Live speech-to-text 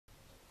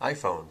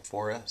iPhone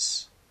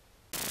 4S.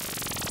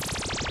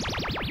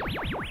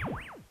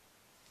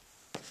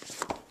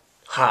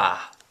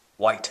 Ha!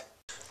 White.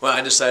 Well,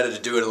 I decided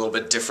to do it a little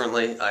bit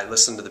differently. I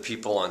listened to the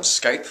people on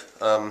Skype.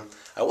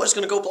 I was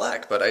going to go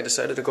black, but I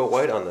decided to go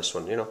white on this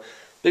one. You know,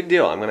 big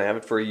deal. I'm going to have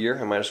it for a year.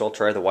 I might as well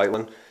try the white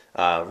one.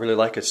 Really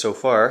like it so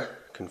far.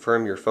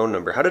 Confirm your phone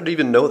number. How did I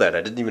even know that?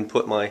 I didn't even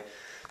put my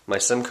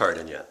SIM card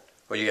in yet.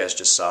 Well, you guys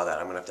just saw that.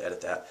 I'm going to have to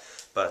edit that.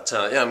 But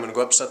yeah, I'm going to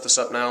go up, set this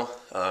up now.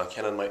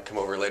 Kenan might come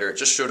over later. It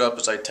just showed up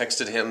as I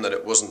texted him that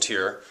it wasn't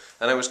here.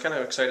 And I was kind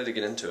of excited to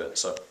get into it,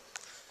 so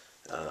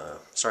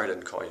sorry I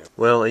didn't call you.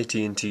 Well,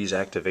 AT&T's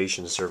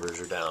activation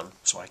servers are down,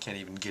 so I can't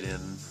even get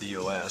in the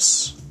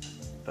OS.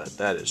 But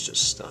that is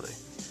just stunning.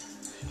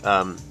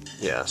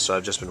 Yeah, so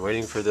I've just been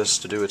waiting for this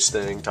to do its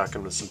thing,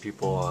 talking with some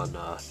people on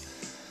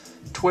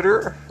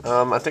Twitter.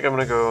 I think I'm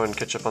going to go and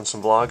catch up on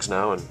some vlogs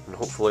now, and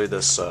hopefully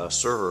this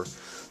server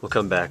will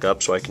come back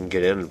up so I can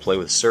get in and play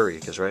with Siri,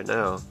 because right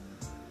now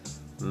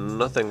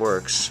nothing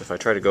works. If I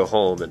try to go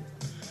home, it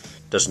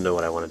doesn't know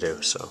what I want to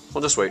do, so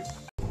we'll just wait.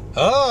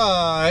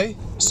 Hi!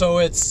 So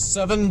it's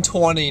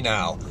 7:20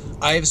 now.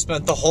 I've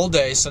spent the whole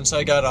day since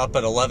I got up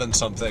at 11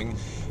 something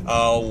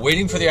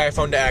waiting for the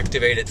iPhone to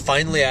activate. It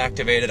finally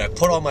activated. I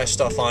put all my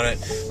stuff on it.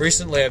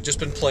 Recently I've just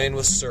been playing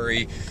with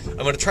Siri. I'm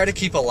going to try to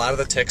keep a lot of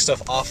the tech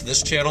stuff off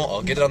this channel.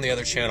 I'll get it on the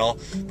other channel.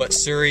 But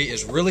Siri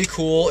is really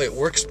cool. It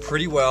works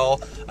pretty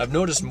well. I've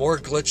noticed more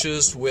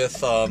glitches with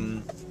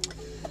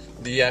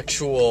the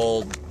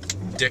actual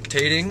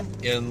dictating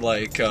in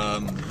like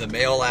the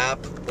mail app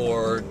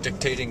or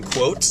dictating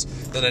quotes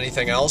than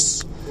anything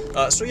else.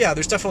 So yeah,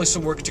 there's definitely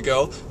some work to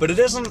go, but it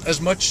isn't as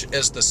much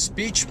as the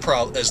speech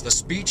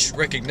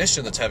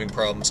recognition that's having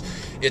problems.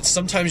 It's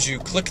sometimes you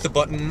click the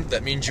button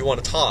that means you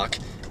want to talk,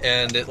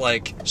 and it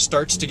like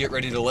starts to get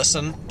ready to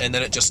listen, and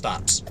then it just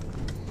stops.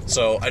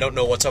 So I don't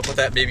know what's up with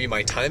that. Maybe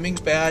my timing's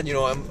bad. You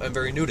know, I'm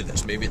very new to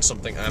this. Maybe it's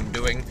something I'm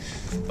doing,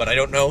 but I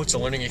don't know. It's a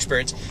learning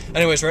experience.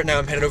 Anyways, right now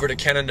I'm headed over to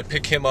Kenan to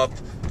pick him up.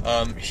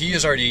 He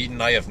has already eaten,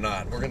 I have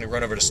not. We're going to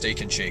run over to Steak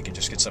and Shake and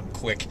just get something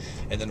quick,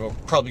 and then we're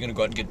probably going to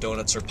go out and get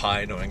donuts or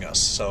pie, knowing us.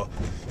 So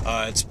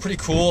it's pretty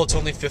cool. It's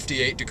only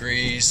 58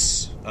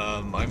 degrees.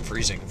 I'm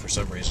freezing for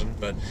some reason,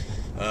 but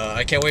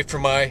I can't wait for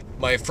my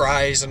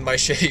fries and my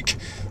shake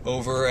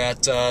over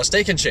at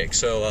Steak and Shake.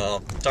 So I'll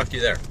talk to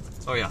you there.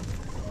 Oh yeah,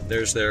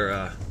 there's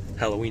their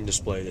Halloween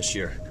display this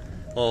year.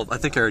 Well, I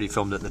think I already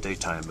filmed it in the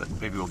daytime, but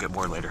maybe we'll get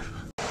more later.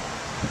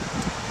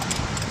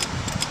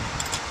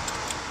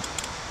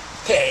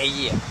 Hey,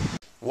 yeah.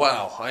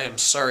 Wow, I am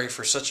sorry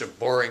for such a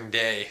boring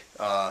day.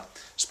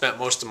 Spent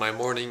most of my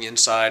morning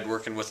inside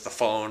working with the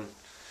phone.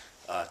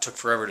 Took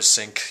forever to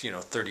sync,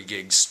 30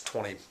 gigs,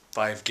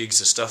 25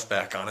 gigs of stuff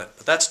back on it.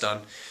 But that's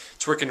done.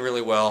 It's working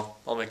really well.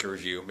 I'll make a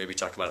review, maybe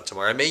talk about it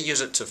tomorrow. I may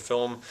use it to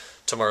film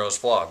tomorrow's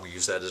vlog. We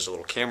use that as a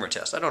little camera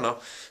test. I don't know.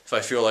 If I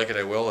feel like it,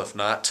 I will. If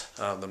not,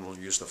 then we'll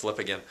use the flip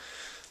again.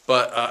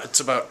 But it's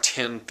about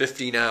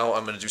 10:50 now.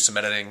 I'm going to do some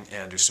editing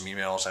and do some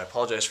emails. I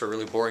apologize for a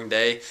really boring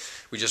day.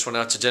 We just went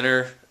out to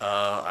dinner.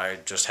 I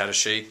just had a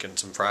shake and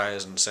some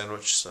fries and a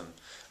sandwich, and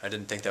I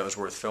didn't think that was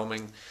worth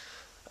filming.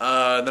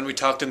 Then we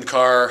talked in the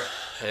car,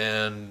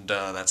 and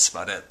that's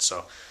about it.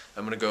 So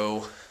I'm going to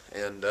go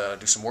and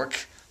do some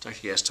work. Talk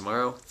to you guys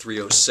tomorrow,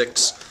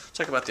 3:06.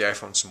 Talk about the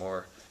iPhone some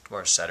more.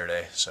 Tomorrow's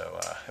Saturday, so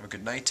have a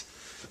good night.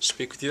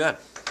 Speak with you then.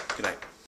 Good night.